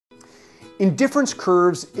Indifference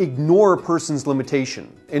curves ignore a person's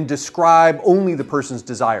limitation and describe only the person's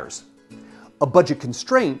desires. A budget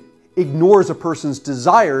constraint ignores a person's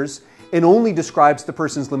desires and only describes the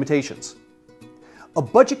person's limitations. A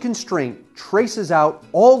budget constraint traces out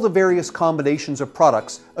all the various combinations of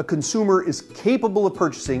products a consumer is capable of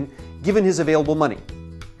purchasing given his available money.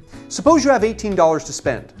 Suppose you have $18 to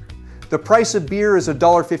spend. The price of beer is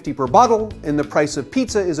 $1.50 per bottle and the price of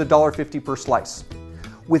pizza is $1.50 per slice.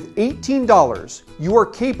 With $18, you are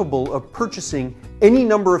capable of purchasing any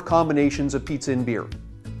number of combinations of pizza and beer.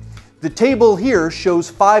 The table here shows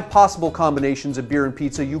 5 possible combinations of beer and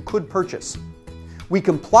pizza you could purchase. We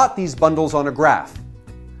can plot these bundles on a graph.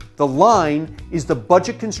 The line is the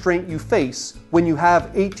budget constraint you face when you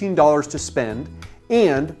have $18 to spend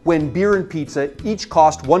and when beer and pizza each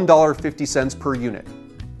cost $1.50 per unit.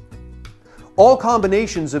 All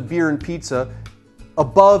combinations of beer and pizza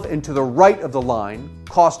above and to the right of the line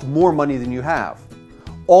cost more money than you have.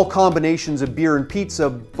 All combinations of beer and pizza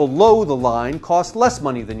below the line cost less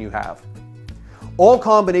money than you have. All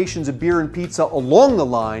combinations of beer and pizza along the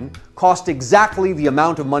line cost exactly the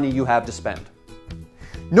amount of money you have to spend.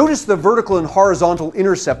 Notice the vertical and horizontal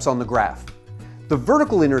intercepts on the graph. The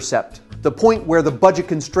vertical intercept, the point where the budget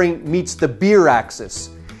constraint meets the beer axis,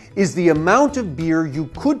 is the amount of beer you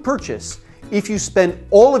could purchase if you spent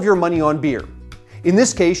all of your money on beer. In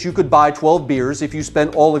this case, you could buy 12 beers if you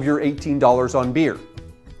spent all of your $18 on beer.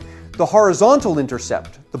 The horizontal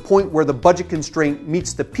intercept, the point where the budget constraint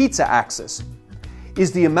meets the pizza axis,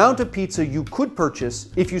 is the amount of pizza you could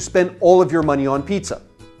purchase if you spent all of your money on pizza.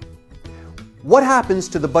 What happens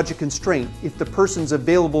to the budget constraint if the person's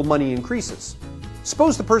available money increases?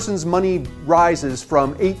 Suppose the person's money rises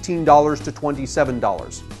from $18 to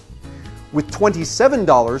 $27. With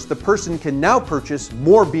 $27, the person can now purchase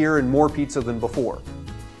more beer and more pizza than before.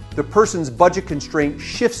 The person's budget constraint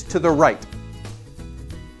shifts to the right.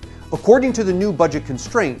 According to the new budget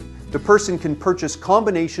constraint, the person can purchase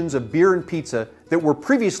combinations of beer and pizza that were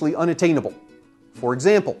previously unattainable. For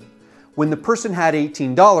example, when the person had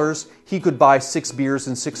 $18, he could buy 6 beers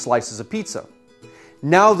and 6 slices of pizza.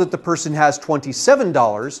 Now that the person has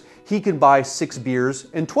 $27, he can buy 6 beers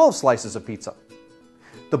and 12 slices of pizza.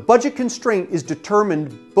 The budget constraint is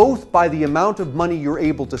determined both by the amount of money you're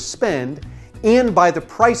able to spend and by the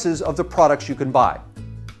prices of the products you can buy.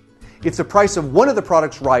 If the price of one of the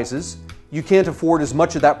products rises, you can't afford as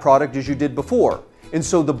much of that product as you did before, and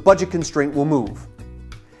so the budget constraint will move.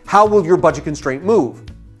 How will your budget constraint move?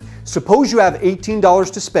 Suppose you have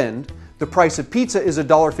 $18 to spend, the price of pizza is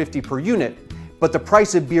 $1.50 per unit, but the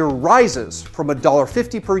price of beer rises from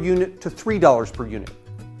 $1.50 per unit to $3 per unit.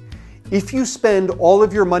 If you spend all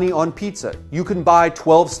of your money on pizza, you can buy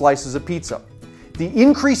 12 slices of pizza. The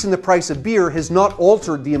increase in the price of beer has not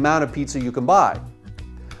altered the amount of pizza you can buy.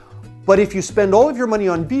 But if you spend all of your money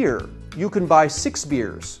on beer, you can buy 6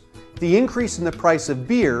 beers. The increase in the price of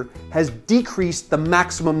beer has decreased the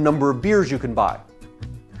maximum number of beers you can buy.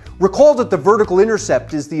 Recall that the vertical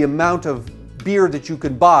intercept is the amount of beer that you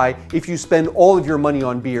can buy if you spend all of your money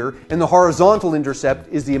on beer, and the horizontal intercept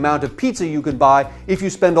is the amount of pizza you can buy if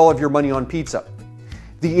you spend all of your money on pizza.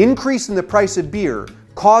 The increase in the price of beer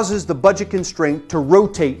causes the budget constraint to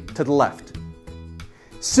rotate to the left.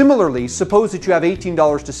 Similarly, suppose that you have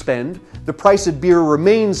 $18 to spend, the price of beer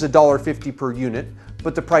remains $1.50 per unit,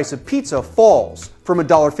 but the price of pizza falls from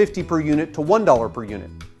 $1.50 per unit to $1 per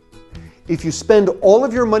unit. If you spend all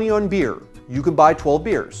of your money on beer, you can buy 12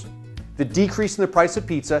 beers. The decrease in the price of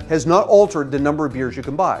pizza has not altered the number of beers you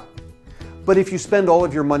can buy. But if you spend all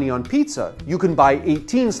of your money on pizza, you can buy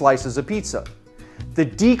 18 slices of pizza. The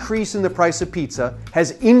decrease in the price of pizza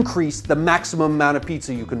has increased the maximum amount of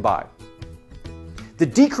pizza you can buy. The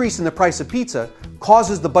decrease in the price of pizza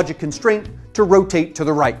causes the budget constraint to rotate to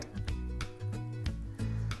the right.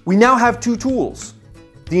 We now have 2 tools.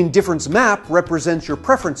 The indifference map represents your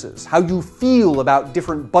preferences, how you feel about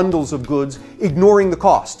different bundles of goods, ignoring the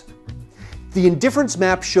cost. The indifference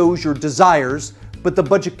map shows your desires, but the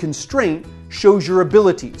budget constraint shows your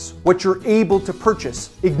abilities, what you're able to purchase,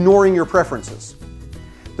 ignoring your preferences.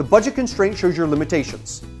 The budget constraint shows your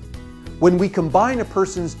limitations. When we combine a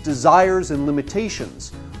person's desires and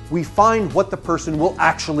limitations, we find what the person will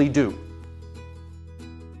actually do.